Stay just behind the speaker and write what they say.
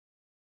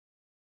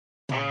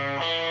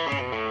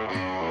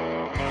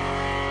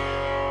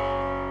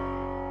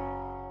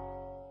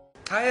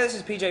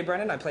this is PJ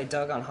Brennan. I play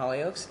Doug on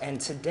Hollyoaks, and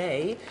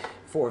today,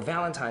 for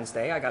Valentine's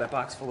Day, I got a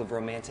box full of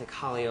romantic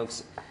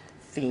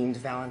Hollyoaks-themed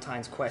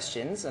Valentine's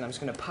questions, and I'm just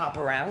going to pop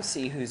around,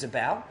 see who's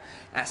about,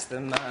 ask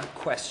them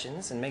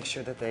questions, and make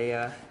sure that they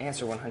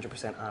answer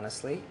 100%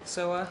 honestly.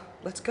 So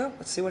let's go.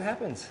 Let's see what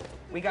happens.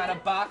 We got a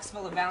box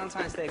full of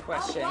Valentine's Day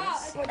questions.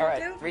 Oh, wow. All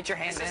right, reach your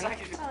hand in.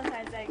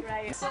 Valentine's Day,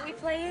 great. What are we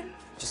playing?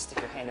 Just stick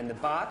your hand in the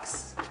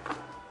box.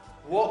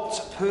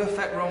 What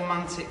perfect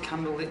romantic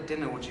candlelit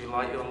dinner would you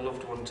like your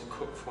loved one to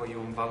cook for you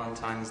on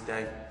Valentine's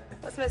Day?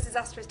 What's the most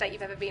disastrous date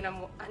you've ever been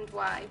on and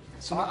why?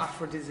 Some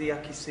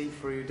aphrodisiac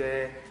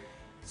seafood,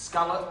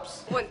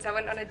 scallops. Once I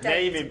went on a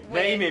date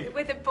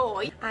with a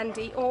boy and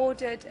he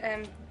ordered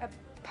a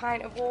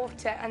pint of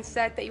water and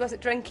said that he wasn't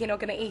drinking or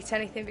going to eat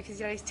anything because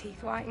he had his teeth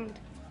whitened.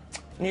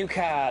 New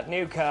card,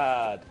 new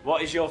card.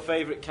 What is your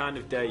favourite kind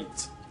of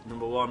date?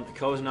 Number 1, a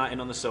cosy night in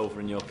on the sofa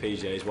in your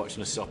PJs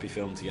watching a soppy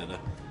film together.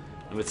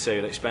 Number 2,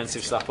 an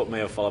expensive slap-up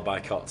meal followed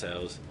by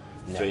cocktails.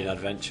 No. 3, an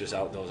adventurous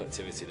outdoors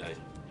activity day.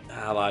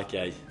 I like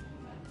A,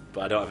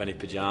 but I don't have any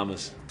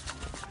pyjamas.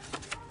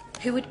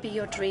 Who would be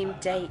your dream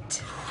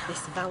date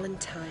this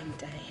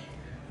Valentine's Day?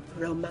 A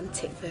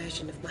romantic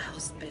version of my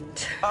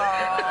husband. All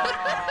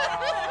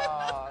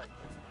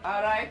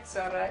right.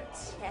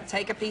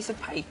 Take a piece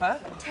of paper.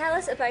 Tell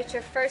us about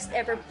your first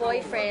ever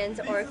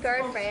boyfriend or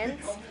girlfriend.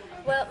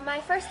 Well, my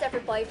first ever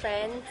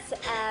boyfriend,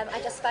 I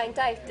just found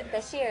out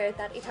this year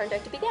that he turned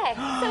out to be gay.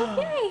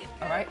 So, yay!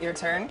 All right, your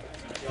turn.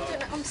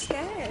 I'm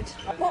scared.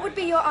 What would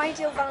be your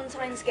ideal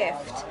Valentine's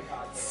gift?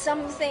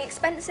 Something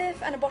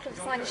expensive and a bottle of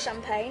the finest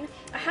champagne.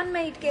 A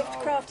handmade gift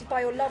crafted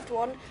by your loved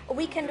one. A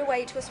weekend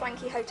away to a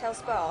swanky hotel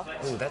spa.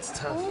 Ooh, that's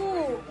tough.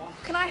 Ooh,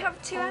 can I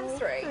have 2 and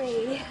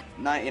 3?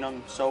 Nighting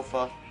on the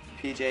sofa,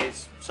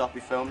 PJs, soppy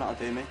film, that'll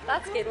do me.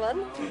 That's a good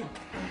one.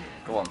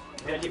 Go on.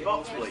 Get your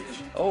box,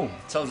 please. Oh,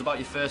 tell us about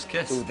your first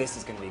kiss. Ooh, this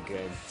is gonna be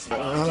good.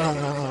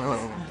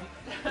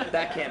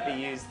 That can't be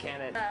used,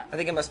 can it? I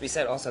think it must be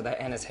said also that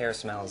Anna's hair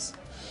smells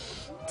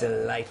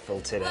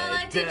delightful today. Well,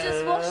 I did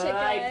just wash it,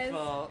 guys.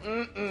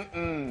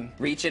 Delightful.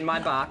 Reach in my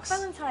box.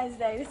 Valentine's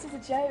Day, this is a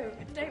joke.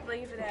 I don't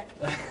believe in it.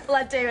 Well,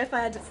 I'd do if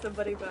I had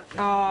somebody, but...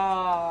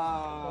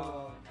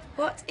 Oh.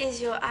 What is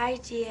your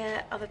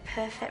idea of a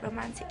perfect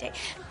romantic date?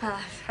 Well,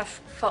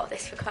 I've thought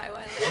this for quite a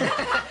while.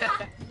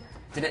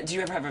 Do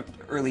you ever have an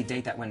early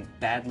date that went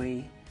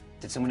badly?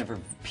 Did someone ever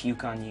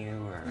puke on you,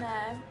 or?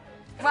 No.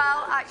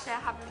 Well, actually,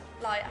 I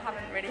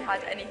haven't really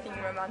had anything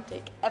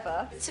romantic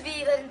ever. To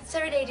be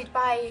serenaded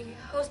by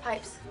hose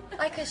pipes,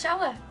 like a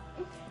shower.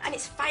 And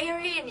it's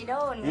fiery and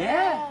and...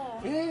 Yeah,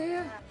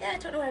 Yeah, I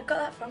don't know where I got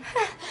that from.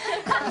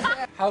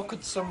 How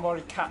could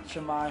somebody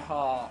capture my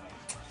heart?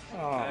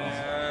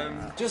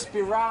 Just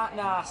be right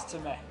nice to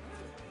me.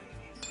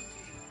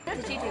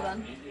 Did you do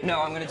one?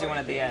 No, I'm gonna do one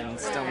at the end.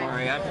 Don't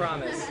worry, I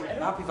promise.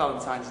 Happy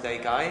Valentine's Day,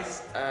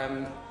 guys.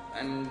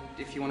 And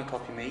if you want to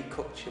copy me,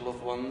 cook to your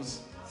loved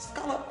ones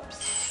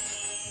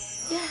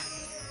scallops. Yeah.